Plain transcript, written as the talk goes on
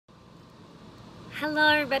Hello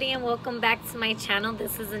everybody and welcome back to my channel.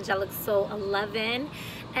 This is Angelic Soul 11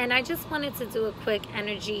 and I just wanted to do a quick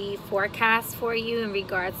energy forecast for you in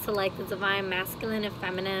regards to like the divine masculine and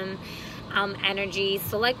feminine energy.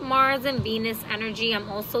 So like Mars and Venus energy. I'm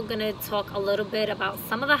also going to talk a little bit about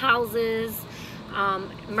some of the houses,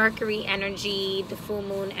 Mercury energy, the full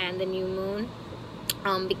moon and the new moon,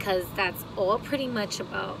 because that's all pretty much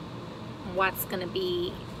about what's going to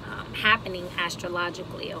be happening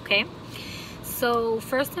astrologically. Okay, so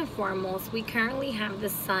first and foremost, we currently have the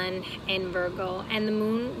sun in Virgo, and the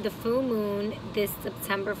moon, the full moon this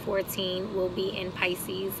September 14 will be in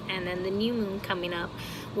Pisces, and then the new moon coming up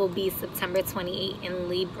will be September 28 in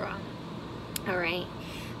Libra. All right,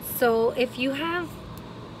 so if you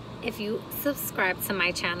subscribe to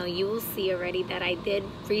my channel, you will see already that I did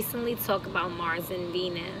recently talk about Mars and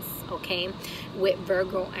Venus, okay, with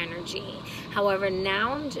Virgo energy. However,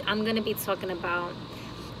 now I'm going to be talking about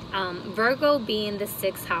Virgo being the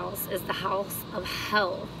sixth house, is the house of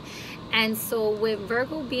health. And so with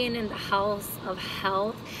Virgo being in the house of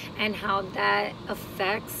health and how that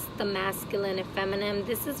affects the masculine and feminine,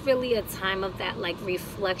 this is really a time of that like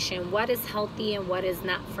reflection. What is healthy and what is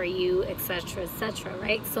not for you, etc., etc.,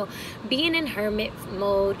 right? So being in hermit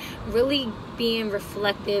mode, really being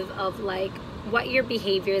reflective of like what your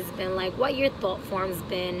behavior has been like, what your thought form's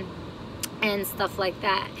been, and stuff like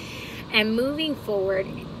that. And moving forward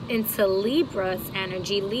into Libra's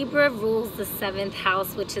energy. Libra rules the seventh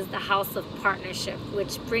house, which is the house of partnership,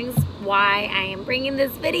 which brings why I am bringing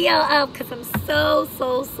this video up, because I'm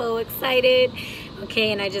so excited.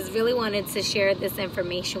 Okay, and I just really wanted to share this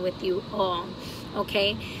information with you all.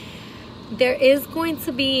 Okay, there is going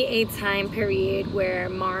to be a time period where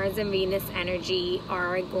Mars and Venus energy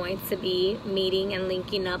are going to be meeting and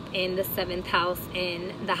linking up in the seventh house,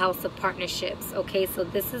 in the house of partnerships. Okay, so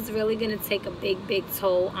this is really going to take a big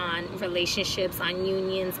toll on relationships, on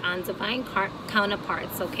unions, on divine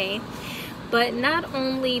counterparts. Okay, but not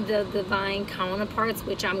only the divine counterparts,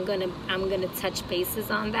 which I'm gonna touch bases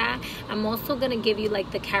on that. I'm also gonna give you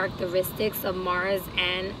like the characteristics of Mars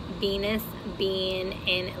and Venus being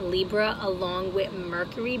in Libra along with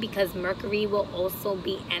Mercury, because Mercury will also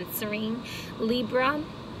be entering Libra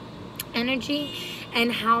energy,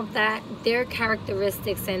 and how that their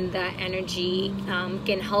characteristics and that energy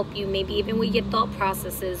can help you maybe even with your thought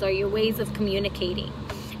processes or your ways of communicating.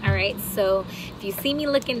 All right, so if you see me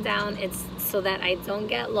looking down, it's so that I don't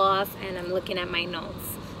get lost and I'm looking at my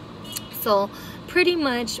notes. So pretty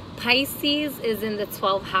much Pisces is in the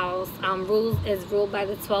 12th house, is ruled by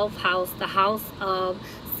the 12th house, the house of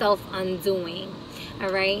self-undoing. All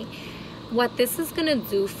right, what this is going to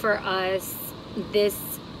do for us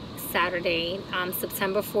this Saturday,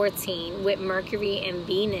 September 14, with Mercury and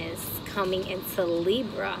Venus coming into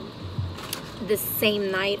Libra the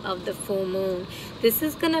same night of the full moon, this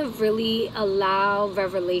is going to really allow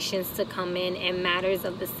revelations to come in matters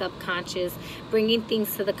of the subconscious, bringing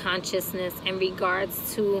things to the consciousness in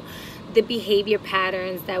regards to the behavior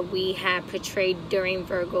patterns that we have portrayed during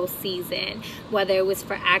Virgo season, whether it was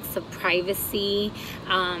for acts of privacy,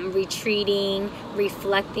 retreating,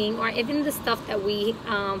 reflecting, or even the stuff that we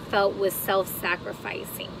felt was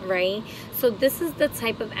self-sacrificing, right? So this is the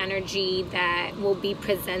type of energy that will be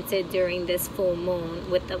presented during this full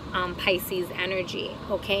moon with the Pisces energy.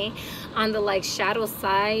 Okay, on the like shadow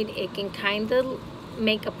side, it can kind of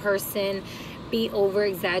make a person be over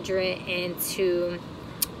exaggerate into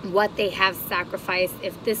what they have sacrificed.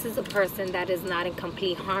 If this is a person that is not in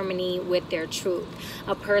complete harmony with their truth,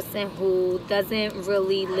 a person who doesn't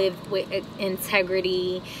really live with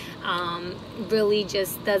integrity, really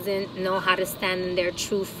just doesn't know how to stand in their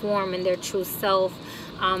true form and their true self,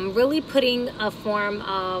 really putting a form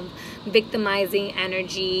of victimizing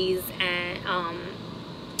energies and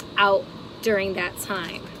out during that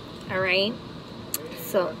time. All right,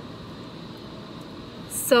 so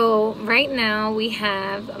right now we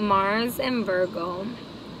have Mars and Virgo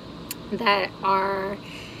that are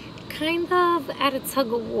kind of at a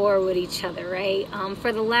tug of war with each other, right?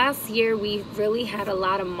 For the last year, we've really had a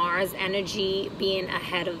lot of Mars energy being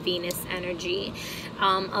ahead of Venus energy.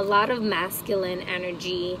 A lot of masculine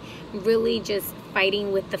energy really just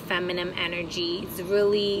fighting with the feminine energies,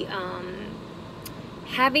 really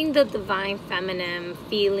having the divine feminine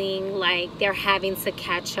feeling like they're having to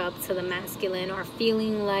catch up to the masculine, or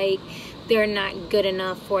feeling like they're not good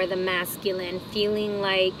enough for the masculine, feeling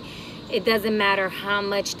like it doesn't matter how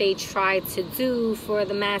much they try to do for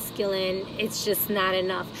the masculine, it's just not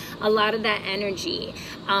enough. A lot of that energy,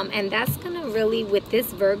 and that's gonna really, with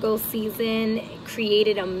this Virgo season,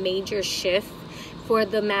 created a major shift for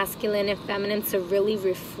the masculine and feminine to really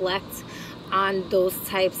reflect on those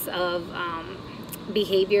types of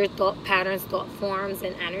behavior, thought patterns, thought forms,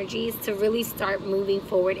 and energies to really start moving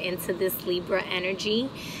forward into this Libra energy,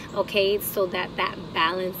 okay, so that that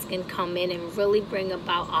balance can come in and really bring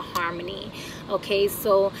about a harmony. Okay,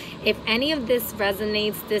 so if any of this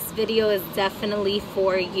resonates, this video is definitely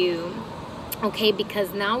for you. Okay,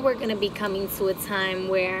 because now we're going to be coming to a time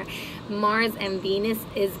where Mars and Venus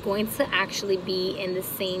is going to actually be in the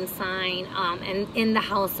same sign, and in the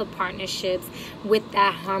house of partnerships, with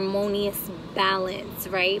that harmonious balance,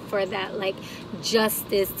 right? For that like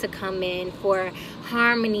justice to come in, for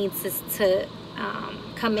harmony to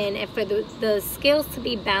come in, and for the scales to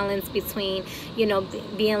be balanced between, you know,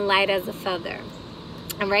 being light as a feather.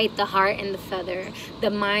 Right, the heart and the feather,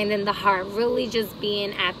 the mind and the heart, really just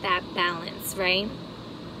being at that balance, right?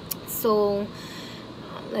 So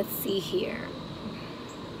let's see here.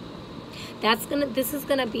 This is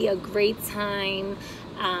gonna be a great time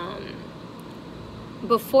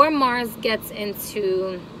before Mars gets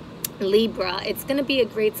into Libra. It's gonna be a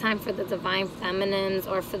great time for the divine feminines,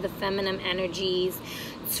 or for the feminine energies,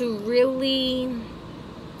 to really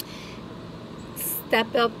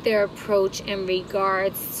step up their approach in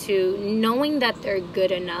regards to knowing that they're good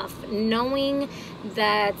enough, knowing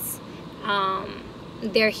that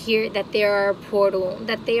they're here, that they are a portal,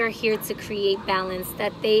 that they are here to create balance,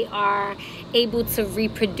 that they are able to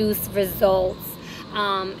reproduce results,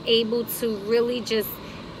 able to really just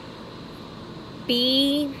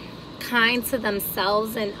be kind to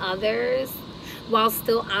themselves and others, while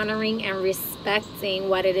still honoring and respecting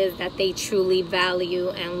what it is that they truly value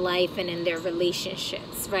in life and in their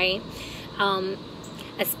relationships, right?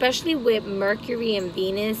 Especially with Mercury and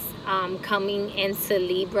Venus coming into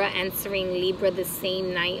Libra, entering Libra the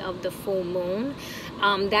same night of the full moon.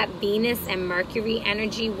 That Venus and Mercury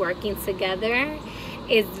energy working together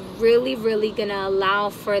is really gonna allow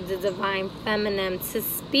for the divine feminine to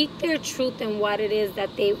speak their truth and what it is that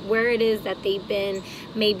where it is that they've been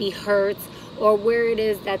maybe hurt, or where it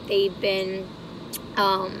is that they've been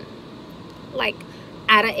like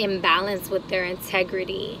at an imbalance with their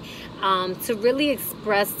integrity, to really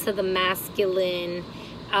express to the masculine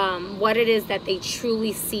what it is that they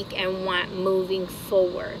truly seek and want moving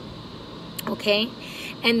forward. Okay,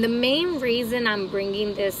 and the main reason I'm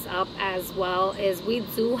bringing this up as well is we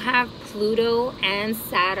do have Pluto and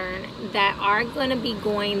Saturn that are going to be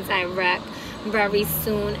going direct very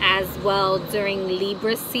soon as well during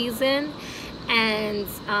Libra season. And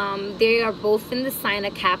they are both in the sign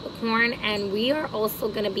of Capricorn, and we are also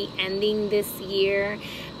going to be ending this year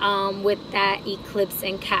with that eclipse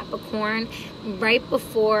in Capricorn right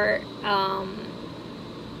before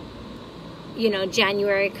you know,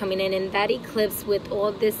 January coming in. And that eclipse with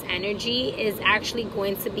all this energy is actually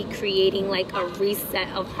going to be creating like a reset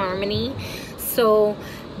of harmony. So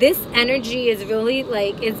this energy is really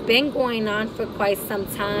like, it's been going on for quite some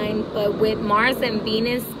time, but with Mars and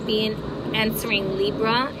Venus entering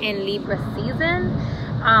Libra in Libra season,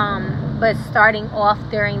 but starting off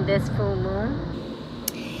during this full moon,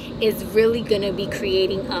 is really going to be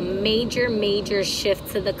creating a major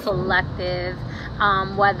shift to the collective,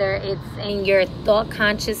 whether it's in your thought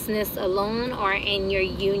consciousness alone or in your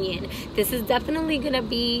union. This is definitely going to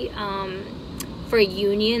be for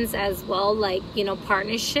unions as well, like, you know,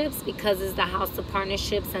 partnerships, because it's the house of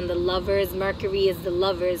partnerships and the lovers. Mercury is the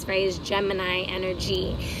lovers, right? It's Gemini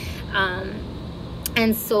energy.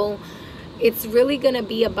 And so it's really going to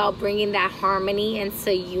be about bringing that harmony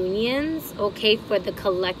into unions, okay, for the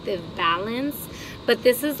collective balance. But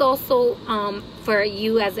this is also for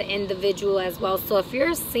you as an individual as well. So if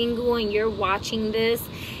you're single and you're watching this,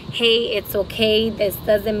 hey, it's okay. This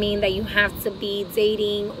doesn't mean that you have to be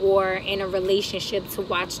dating or in a relationship to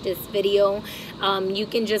watch this video. You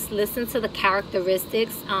can just listen to the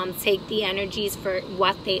characteristics, take the energies for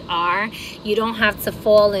what they are. You don't have to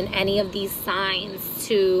fall in any of these signs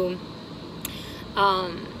to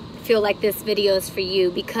feel like this video is for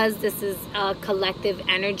you, because this is a collective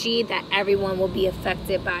energy that everyone will be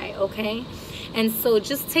affected by, okay? And so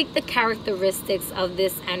just take the characteristics of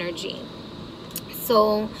this energy.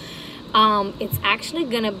 So it's actually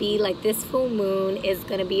gonna be like, this full moon is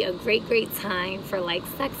gonna be a great time for like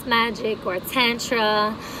sex magic or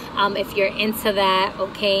tantra, if you're into that,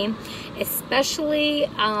 okay? Especially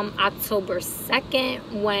October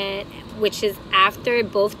 2nd, which is after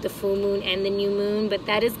both the full moon and the new moon, but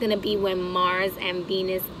that is going to be when Mars and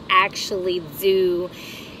Venus actually do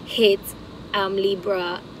hit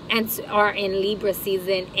Libra and are in Libra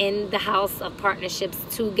season in the house of partnerships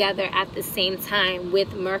together at the same time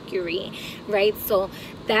with Mercury, right? So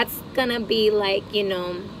that's gonna be like, you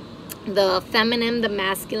know, the feminine, the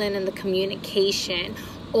masculine, and the communication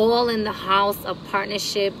all in the house of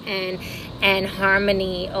partnership and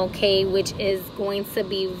harmony, okay, which is going to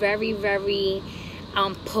be very, very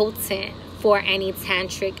potent for any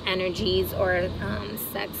tantric energies or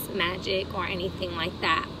sex magic or anything like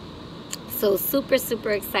that. So super, super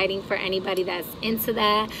exciting for anybody that's into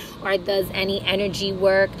that or does any energy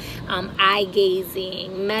work, eye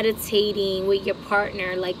gazing, meditating with your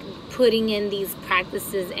partner, like putting in these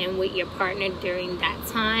practices in with your partner during that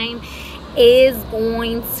time is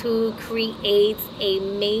going to create a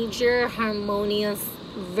major harmonious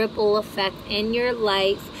ripple effect in your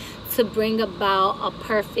life to bring about a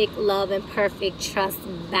perfect love and perfect trust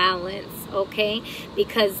balance, okay?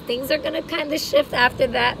 Because things are gonna kind of shift after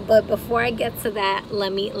that, but before I get to that,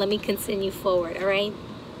 let me continue forward, all right?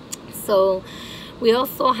 So we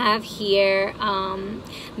also have here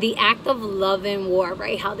the act of love and war,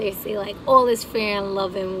 right? How they say like all is fair in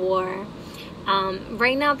love and war.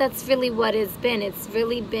 Right now, that's really what it's been. It's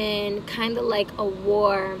really been kind of like a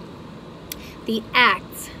war. The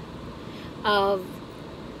act of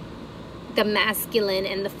the masculine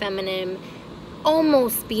and the feminine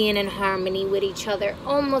almost being in harmony with each other,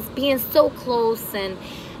 almost being so close and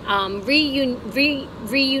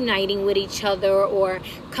reuniting with each other, or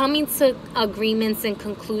coming to agreements and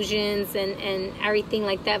conclusions and everything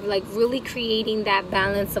like that, like really creating that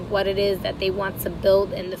balance of what it is that they want to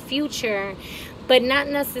build in the future, but not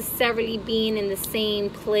necessarily being in the same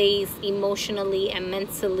place emotionally and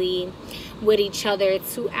mentally with each other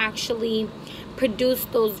to actually produce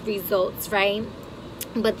those results, right?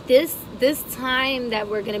 But this time that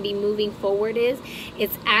we're going to be moving forward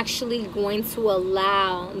it's actually going to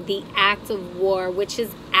allow the act of war, which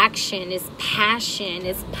is action, is passion,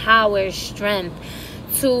 is power, strength,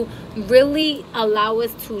 to really allow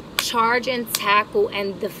us to charge and tackle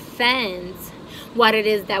and defend what it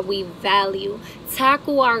is that we value,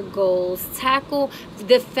 tackle our goals,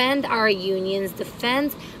 defend our unions,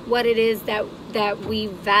 defend what it is that we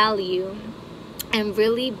value, and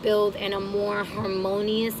really build in a more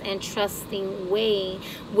harmonious and trusting way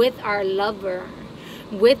with our lover,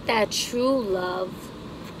 with that true love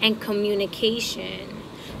and communication,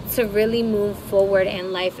 to really move forward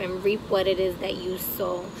in life and reap what it is that you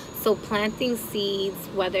sow. So planting seeds,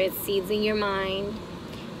 whether it's seeds in your mind,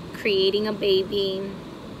 creating a baby,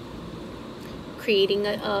 creating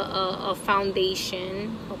a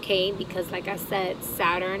foundation, okay? Because like I said,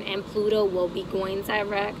 Saturn and Pluto will be going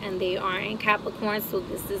direct, and they are in Capricorn, so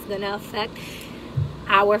this is going to affect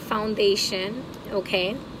our foundation,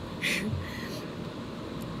 okay?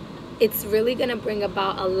 It's really going to bring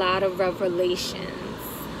about a lot of revelations,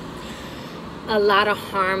 a lot of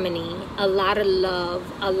harmony, a lot of love,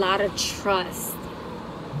 a lot of trust,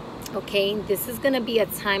 okay? This is going to be a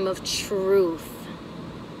time of truth.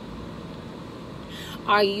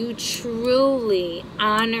 Are you truly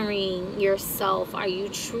honoring yourself? Are you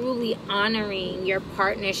truly honoring your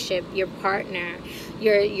partnership, your partner,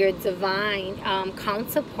 your divine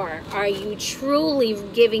counterpart? Are you truly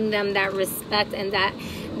giving them that respect and that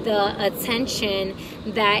the attention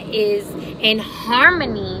that is in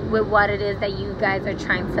harmony with what it is that you guys are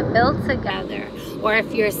trying to build together? Or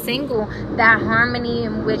if you're single, that harmony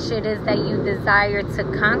in which it is that you desire to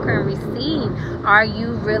conquer and receive, are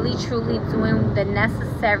you really truly doing the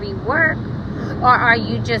necessary work? Or are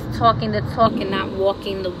you just talking the talk and not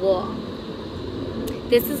walking the walk?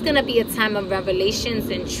 This is going to be a time of revelations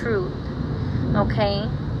and truth, okay?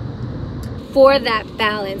 For that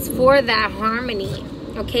balance, for that harmony,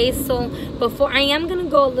 okay? So before, I am going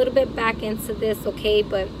to go a little bit back into this, okay?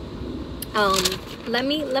 But let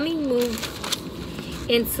me move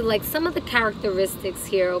into like some of the characteristics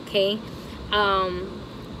here, okay? And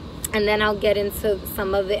then I'll get into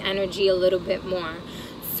some of the energy a little bit more.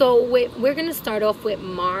 So we're going to start off with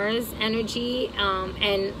Mars energy,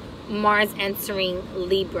 and Mars entering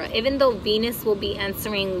Libra. Even though Venus will be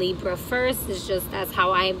entering Libra first, it's just that's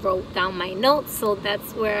how I wrote down my notes, so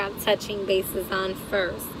that's where I'm touching bases on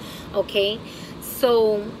first, okay?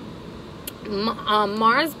 So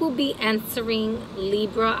Mars will be entering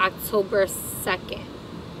Libra October 2nd,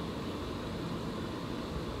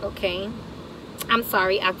 okay? I'm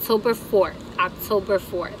sorry, October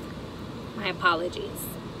 4th. My apologies.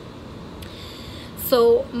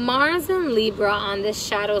 So Mars and Libra on the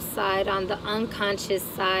shadow side, on the unconscious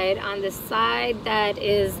side, on the side that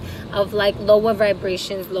is of like lower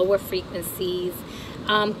vibrations, lower frequencies,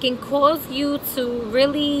 can cause you to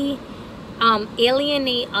really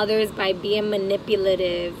alienate others by being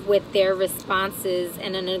manipulative with their responses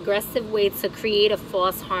in an aggressive way to create a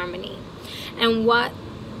false harmony. And what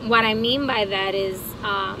I mean by that is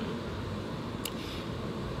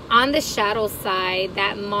on the shadow side,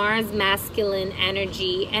 that Mars masculine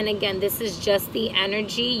energy, and again, this is just the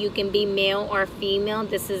energy. You can be male or female.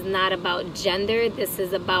 This is not about gender. This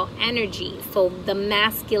is about energy. So the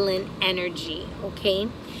masculine energy, okay?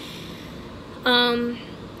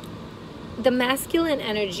 The masculine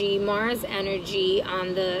energy, Mars energy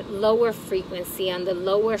on the lower frequency, on the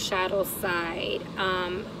lower shadow side,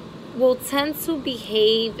 will tend to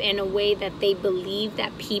behave in a way that they believe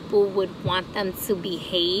that people would want them to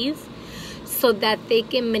behave, so that they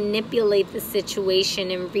can manipulate the situation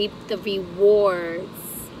and reap the rewards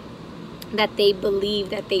that they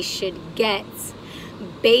believe that they should get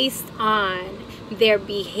based on their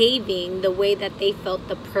behaving the way that they felt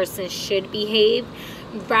the person should behave,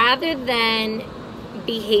 rather than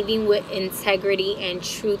behaving with integrity and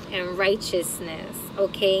truth and righteousness,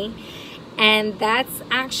 okay? And that's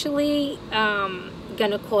actually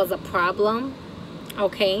gonna cause a problem,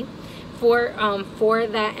 okay, for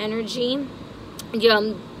that energy.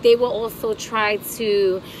 They will also try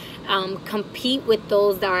to compete with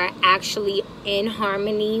those that are actually in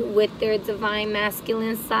harmony with their divine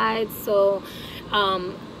masculine side. So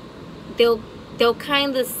they'll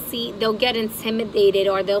kind of see, they'll get intimidated,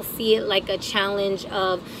 or they'll see it like a challenge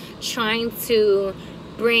of trying to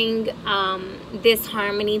bring this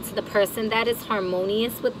harmony to the person that is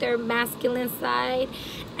harmonious with their masculine side.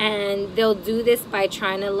 And they'll do this by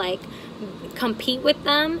trying to like compete with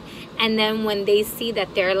them, and then when they see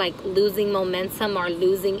that they're like losing momentum or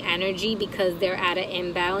losing energy because they're at an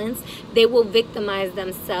imbalance, they will victimize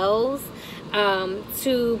themselves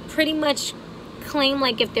to pretty much claim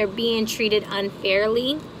like if they're being treated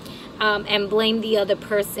unfairly, and blame the other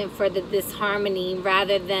person for the disharmony,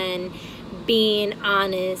 rather than being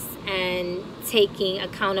honest and taking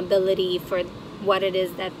accountability for what it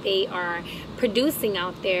is that they are producing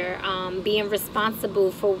out there, being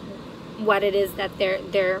responsible for what it is that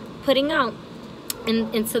they're putting out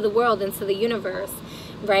into the world, into the universe,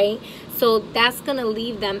 right? So that's gonna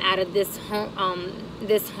leave them at a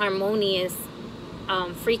this harmonious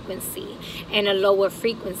frequency and a lower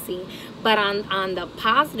frequency. But on the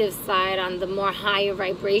positive side, on the more higher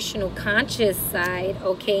vibrational conscious side,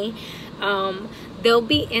 okay, they'll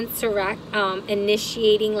be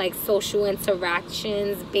initiating like social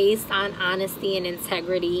interactions based on honesty and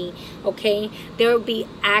integrity, okay? They'll be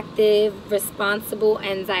active, responsible,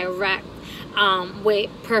 and direct,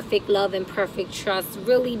 with perfect love and perfect trust,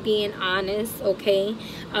 really being honest, okay?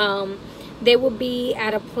 They will be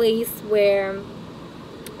at a place where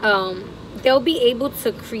they'll be able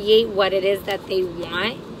to create what it is that they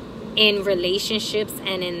want in relationships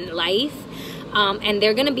and in life. And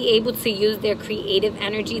they're going to be able to use their creative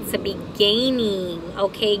energy to be gaining,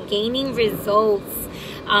 okay, gaining results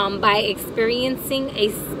by experiencing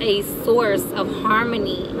a source of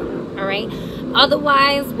harmony, all right?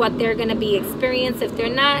 Otherwise, what they're going to be experiencing, if they're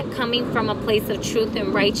not coming from a place of truth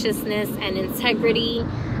and righteousness and integrity,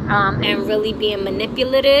 and really being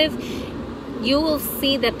manipulative, you will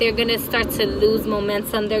see that they're going to start to lose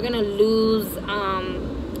momentum. They're going to lose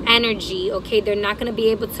energy, okay? They're not going to be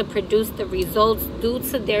able to produce the results due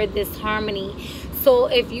to their disharmony. So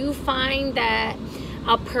if you find that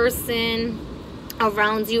a person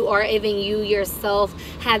around you, or even you yourself,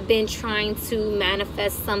 have been trying to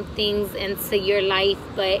manifest some things into your life,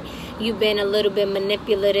 but you've been a little bit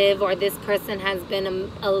manipulative, or this person has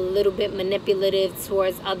been a little bit manipulative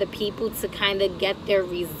towards other people to kind of get their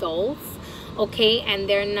results, okay, and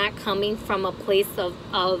they're not coming from a place of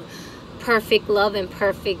perfect love and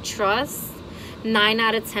perfect trust, 9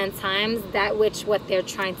 out of 10 times what they're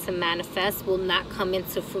trying to manifest will not come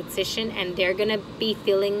into fruition, and they're gonna be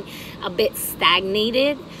feeling a bit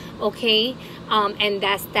stagnated, okay? And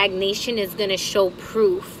that stagnation is gonna show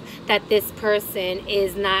proof that this person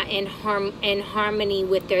is not in harmony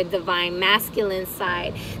with their divine masculine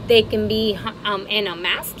side. They can be in a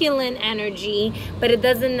masculine energy, but it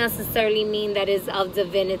doesn't necessarily mean that is of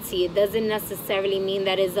divinity. It doesn't necessarily mean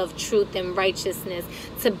that is of truth and righteousness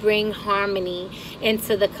to bring harmony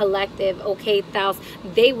into the collective, okay, Thous?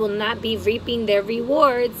 They will not be reaping their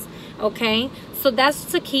rewards, okay? So that's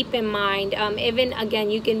to keep in mind. Even again,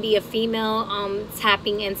 you can be a female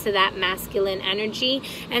tapping into that masculine energy,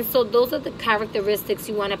 and so those are the characteristics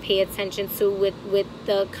you want to pay attention to with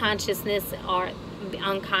the consciousness or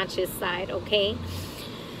unconscious side, okay?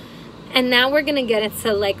 And now we're gonna get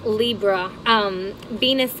into like Libra,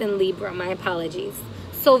 Venus in Libra. My apologies.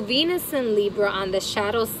 So Venus in Libra on the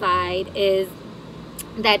shadow side is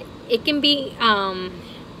that it can be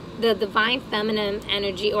the divine feminine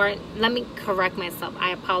energy, or let me correct myself,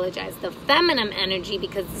 I apologize, the feminine energy,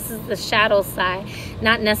 because this is the shadow side,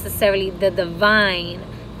 not necessarily the divine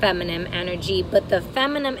feminine energy. But the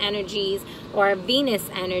feminine energies, or Venus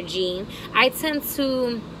energy, I tend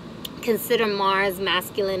to consider Mars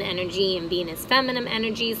masculine energy and Venus feminine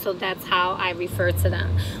energy, so that's how I refer to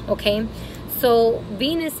them. Okay, so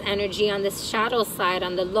Venus energy on the shadow side,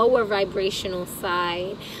 on the lower vibrational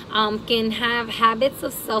side, can have habits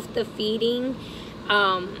of self-defeating,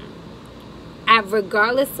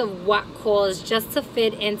 regardless of what cause, just to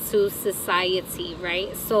fit into society,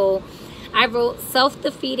 right? So I wrote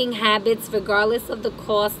self-defeating habits regardless of the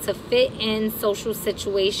cost to fit in social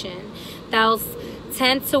situation. They'll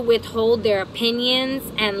tend to withhold their opinions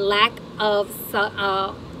and lack a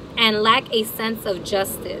sense of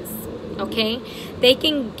justice. Okay, they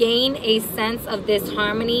can gain a sense of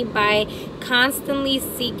disharmony by constantly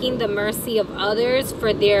seeking the mercy of others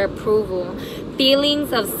for their approval.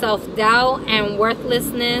 Feelings of self-doubt and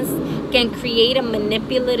worthlessness can create a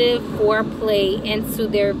manipulative foreplay into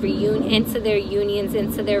their unions,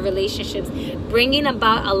 into their relationships, bringing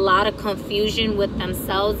about a lot of confusion with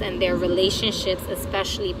themselves and their relationships,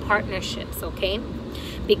 especially partnerships. Okay,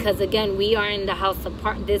 because again, we are in the house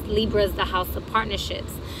of this Libra is the house of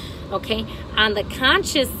partnerships. Okay, on the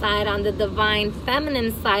conscious side, on the divine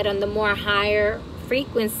feminine side, on the more higher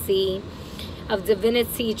frequency of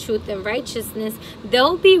divinity, truth, and righteousness,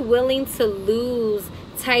 they'll be willing to lose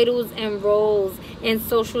titles and roles in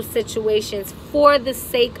social situations for the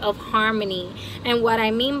sake of harmony. And what I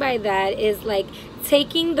mean by that is like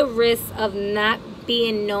taking the risk of not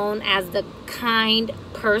being known as the kind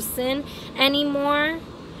person anymore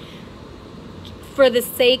for the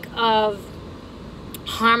sake of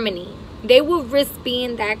harmony. They will risk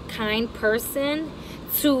being that kind person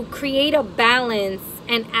to create a balance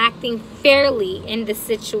and acting fairly in the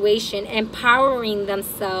situation, empowering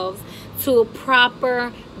themselves to a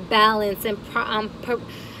proper balance and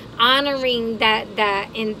honoring that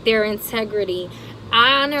in their integrity,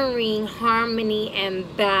 honoring harmony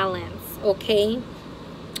and balance. Okay,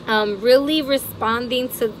 really responding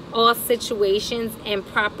to all situations and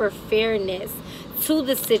proper fairness to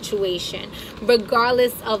the situation,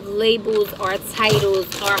 regardless of labels or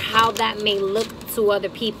titles or how that may look to other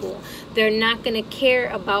people. They're not going to care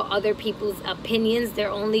about other people's opinions.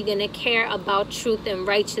 They're only going to care about truth and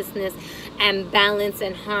righteousness and balance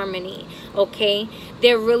and harmony. Okay,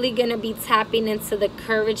 they're really going to be tapping into the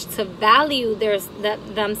courage to value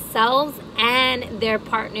themselves and their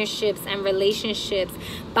partnerships and relationships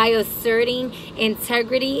by asserting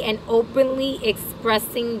integrity and openly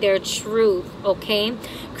expressing their truth. Okay,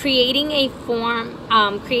 creating a firm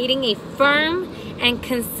and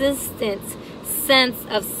consistent sense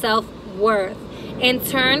of self-worth, in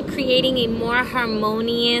turn creating a more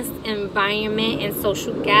harmonious environment in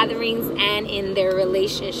social gatherings and in their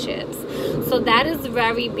relationships. So that is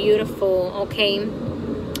very beautiful. Okay,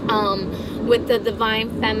 with the divine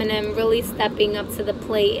feminine really stepping up to the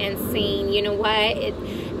plate and saying, you know what,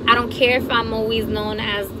 I don't care if I'm always known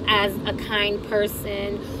as a kind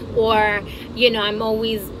person, or you know, I'm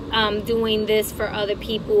always doing this for other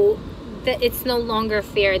people. That it's no longer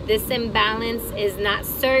fair. This imbalance is not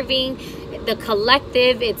serving the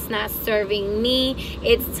collective. It's not serving me.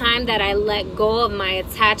 It's time that I let go of my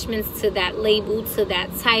attachments to that label, to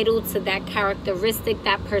that title, to that characteristic,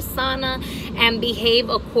 that persona, and behave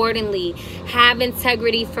accordingly. Have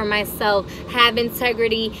integrity for myself. Have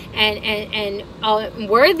integrity and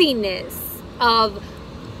worthiness of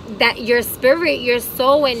that, your spirit, your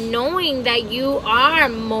soul, and knowing that you are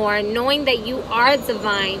more, knowing that you are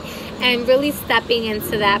divine, and really stepping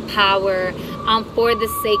into that power for the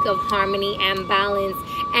sake of harmony and balance.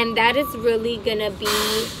 And that is really gonna be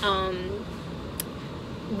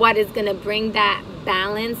what is gonna bring that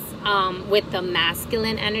balance with the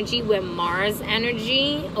masculine energy, with Mars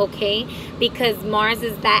energy. Okay, because Mars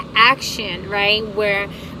is that action, right, where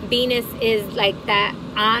Venus is like that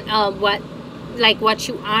on what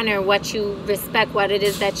you honor, what you respect, what it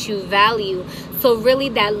is that you value. So really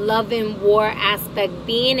that love and war aspect,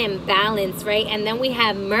 being in balance, right? And then we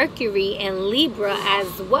have Mercury and Libra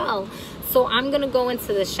as well. So I'm going to go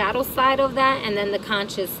into the shadow side of that and then the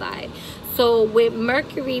conscious side. So with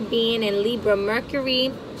Mercury being in Libra,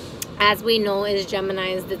 Mercury, as we know, is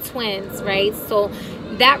Gemini, is the twins, right? So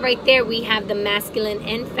that right there, we have the masculine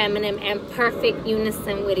and feminine and perfect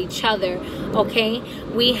unison with each other. Okay,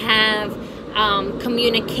 we have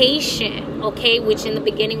communication, okay, which in the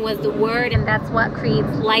beginning was the word, and that's what creates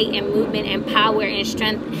light and movement and power and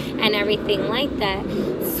strength and everything like that.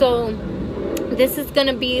 So this is going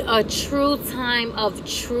to be a true time of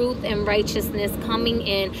truth and righteousness coming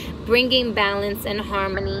in, bringing balance and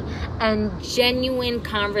harmony and genuine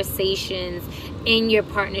conversations in your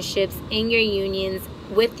partnerships, in your unions,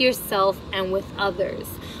 with yourself and with others.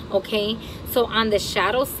 Okay, so on the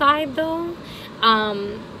shadow side though,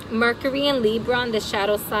 Mercury and Libra on the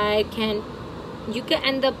shadow side you can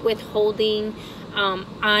end up withholding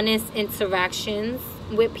honest interactions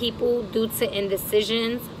with people due to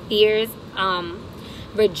indecisions, fears,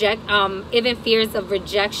 even fears of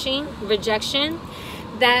rejection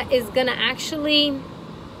that is gonna actually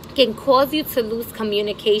can cause you to lose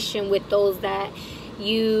communication with those that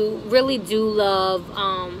you really do love,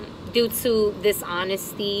 due to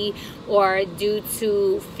dishonesty or due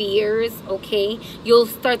to fears. Okay, you'll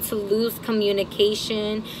start to lose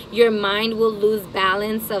communication. Your mind will lose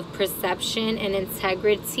balance of perception and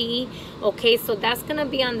integrity. Okay, so that's gonna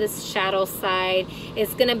be on this shadow side.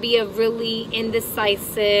 It's gonna be a really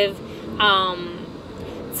indecisive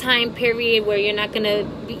time period where you're not gonna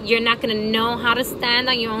know how to stand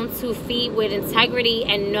on your own 2 feet with integrity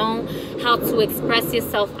and know how to express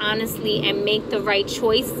yourself honestly and make the right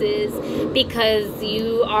choices, because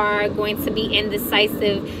you are going to be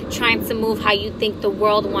indecisive, trying to move how you think the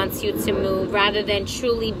world wants you to move, rather than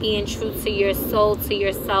truly being true to your soul, to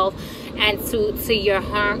yourself, and to your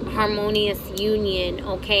harmonious union.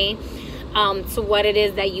 Okay, to what it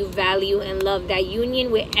is that you value and love, that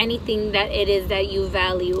union with anything that it is that you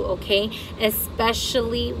value. Okay,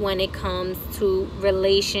 especially when it comes to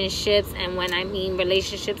relationships. And when I mean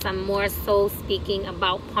relationships, I'm more so speaking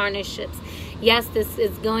about partnerships. Yes, this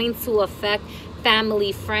is going to affect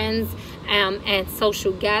family, friends, and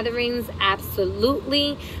social gatherings,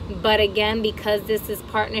 absolutely. But again, because this is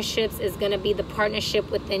partnerships, is going to be the partnership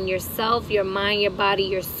within yourself, your mind, your body,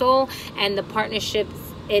 your soul, and the partnerships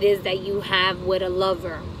it is that you have with a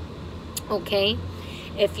lover. Okay,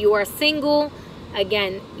 if you are single,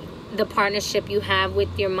 again, the partnership you have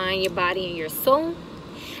with your mind, your body, and your soul,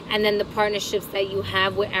 and then the partnerships that you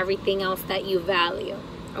have with everything else that you value.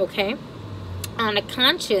 Okay, on a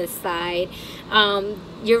conscious side,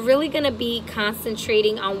 you're really going to be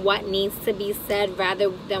concentrating on what needs to be said rather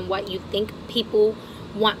than what you think people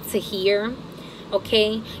want to hear.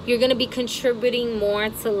 Okay, you're going to be contributing more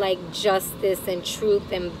to like justice and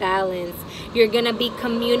truth and balance. You're going to be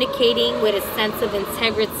communicating with a sense of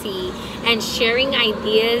integrity and sharing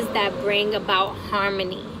ideas that bring about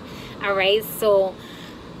harmony. All right, so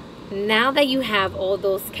now that you have all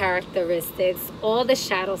those characteristics, all the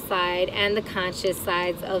shadow side and the conscious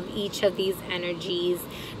sides of each of these energies,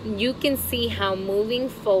 you can see how moving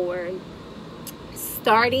forward,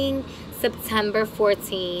 starting September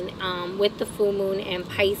 14, with the full moon in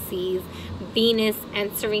Pisces, Venus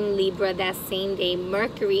entering Libra that same day,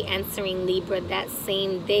 Mercury entering Libra that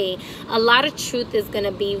same day, a lot of truth is going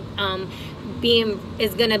to be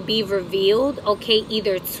revealed. Okay,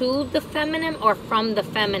 either to the feminine or from the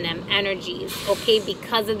feminine energies. Okay,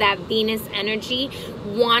 because of that Venus energy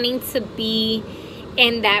wanting to be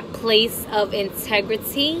in that place of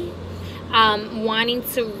integrity, wanting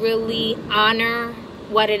to really honor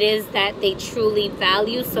what it is that they truly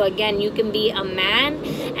value. So again, you can be a man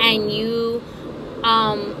and you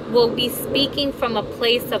will be speaking from a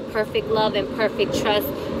place of perfect love and perfect trust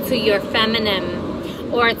to your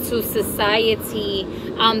feminine or to society,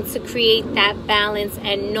 to create that balance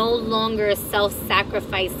and no longer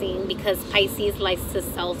self-sacrificing, because Pisces likes to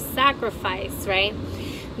self-sacrifice, right?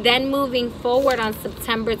 Then moving forward on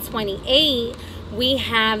September 28, we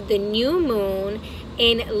have the new moon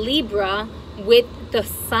in Libra with the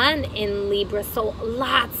sun in Libra. So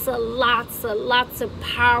lots of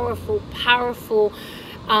powerful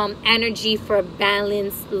energy for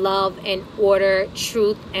balance, love, and order,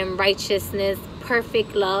 truth and righteousness,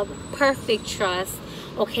 perfect love, perfect trust.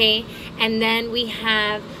 Okay, and then we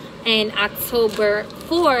have in October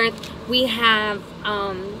 4th, we have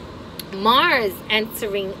Mars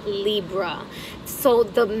entering Libra. So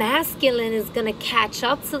the masculine is going to catch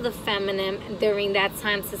up to the feminine during that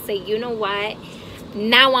time to say, you know what,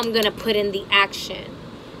 now I'm going to put in the action.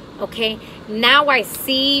 Okay, now I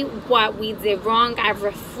see what we did wrong. I've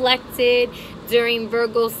reflected during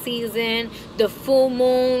Virgo season. The full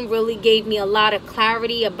moon really gave me a lot of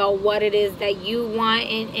clarity about what it is that you want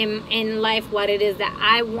in life, what it is that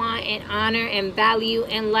I want and honor and value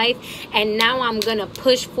in life. And now I'm going to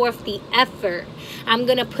push forth the effort. I'm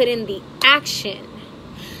going to put in the action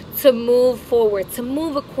to move forward, to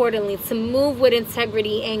move accordingly, to move with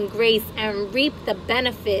integrity and grace and reap the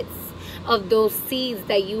benefits of those seeds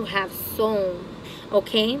that you have sown.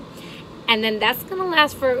 Okay, and then that's gonna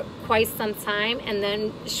last for quite some time, and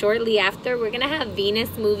then shortly after we're gonna have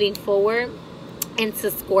Venus moving forward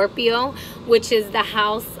into Scorpio, which is the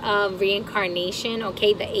house of reincarnation.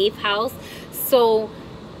 Okay, the 8th house. So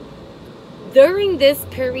during this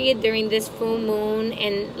period, during this full moon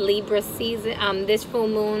in Libra season, this full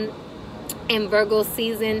moon in Virgo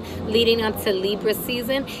season leading up to Libra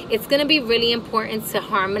season, it's going to be really important to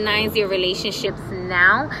harmonize your relationships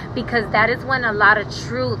now, because that is when a lot of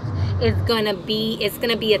truth is going to be. It's going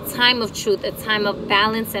to be a time of truth, a time of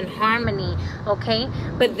balance and harmony, okay?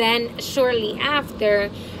 But then shortly after,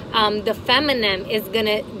 the feminine is going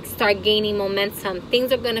to start gaining momentum.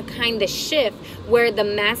 Things are going to kind of shift where the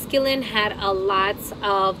masculine had a lot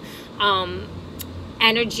of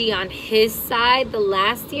energy on his side the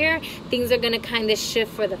last year. Things are going to kind of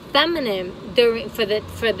shift for the feminine for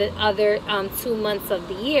the other 2 months of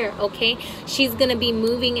the year, okay? She's going to be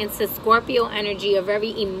moving into Scorpio energy, a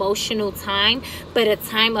very emotional time, but a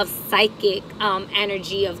time of psychic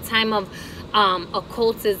energy, of time of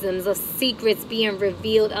occultisms, of secrets being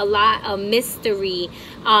revealed, a lot of mystery,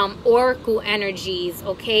 oracle energies,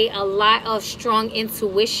 okay? A lot of strong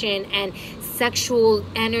intuition and sexual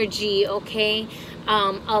energy, okay?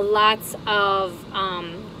 A lot of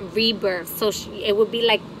rebirth. So it would be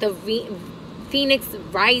like the phoenix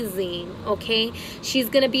rising, okay? She's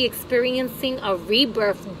gonna be experiencing a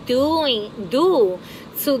rebirth due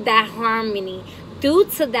to that harmony, due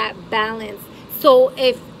to that balance. So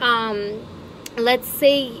if let's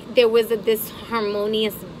say there was a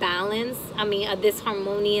disharmonious balance, a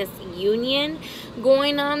disharmonious union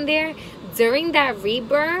going on there during that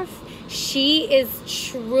rebirth, she is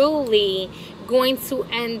truly going to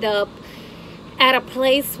end up at a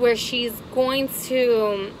place where she'll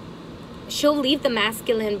leave the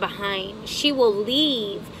masculine behind. She will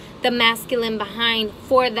leave the masculine behind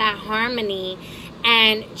for that harmony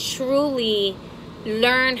and truly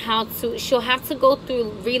learn how to, she'll have to go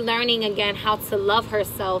through relearning again how to love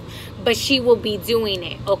herself, but she will be doing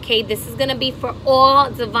it, okay? This is going to be for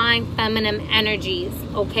all divine feminine energies,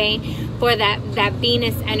 okay? For that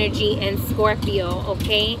Venus energy in Scorpio,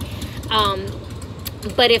 okay?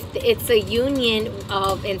 But if it's a union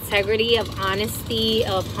of integrity, of honesty,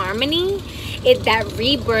 of harmony, that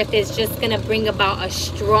rebirth is just going to bring about a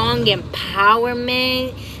strong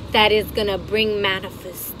empowerment that is going to bring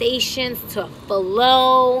manifestations to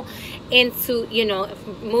flow into, you know,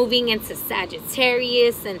 moving into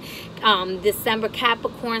Sagittarius and December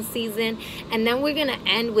Capricorn season. And then we're going to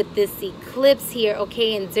end with this eclipse here,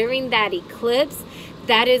 okay? And during that eclipse,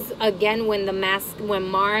 that is again when when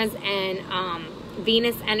Mars and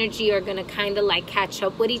Venus energy are going to kind of like catch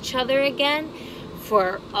up with each other again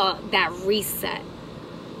for that reset,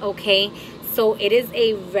 okay? So it is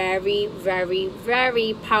a very, very,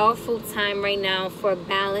 very powerful time right now for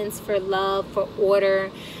balance, for love, for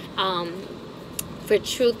order, for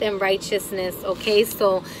truth and righteousness, okay?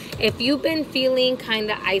 So if you've been feeling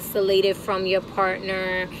kind of isolated from your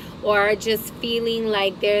partner, or just feeling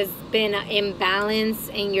like there's been an imbalance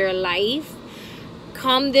in your life,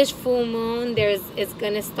 come this full moon, it's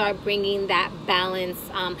going to start bringing that balance.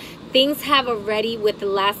 Things have already, with the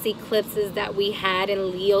last eclipses that we had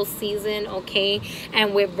in Leo season, okay,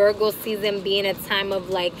 and with Virgo season being a time of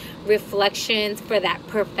like reflections for that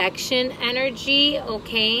perfection energy,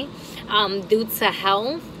 okay, due to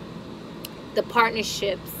health, the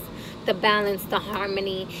partnerships, the balance, the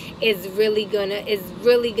harmony is really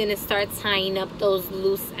gonna start tying up those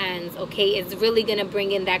loose ends, okay? It's really gonna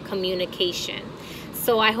bring in that communication.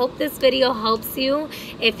 So I hope this video helps you.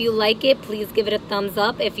 If you like it, please give it a thumbs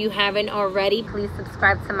up. If you haven't already, please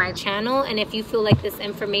subscribe to my channel. And if you feel like this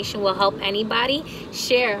information will help anybody,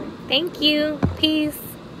 share. Thank you. Peace.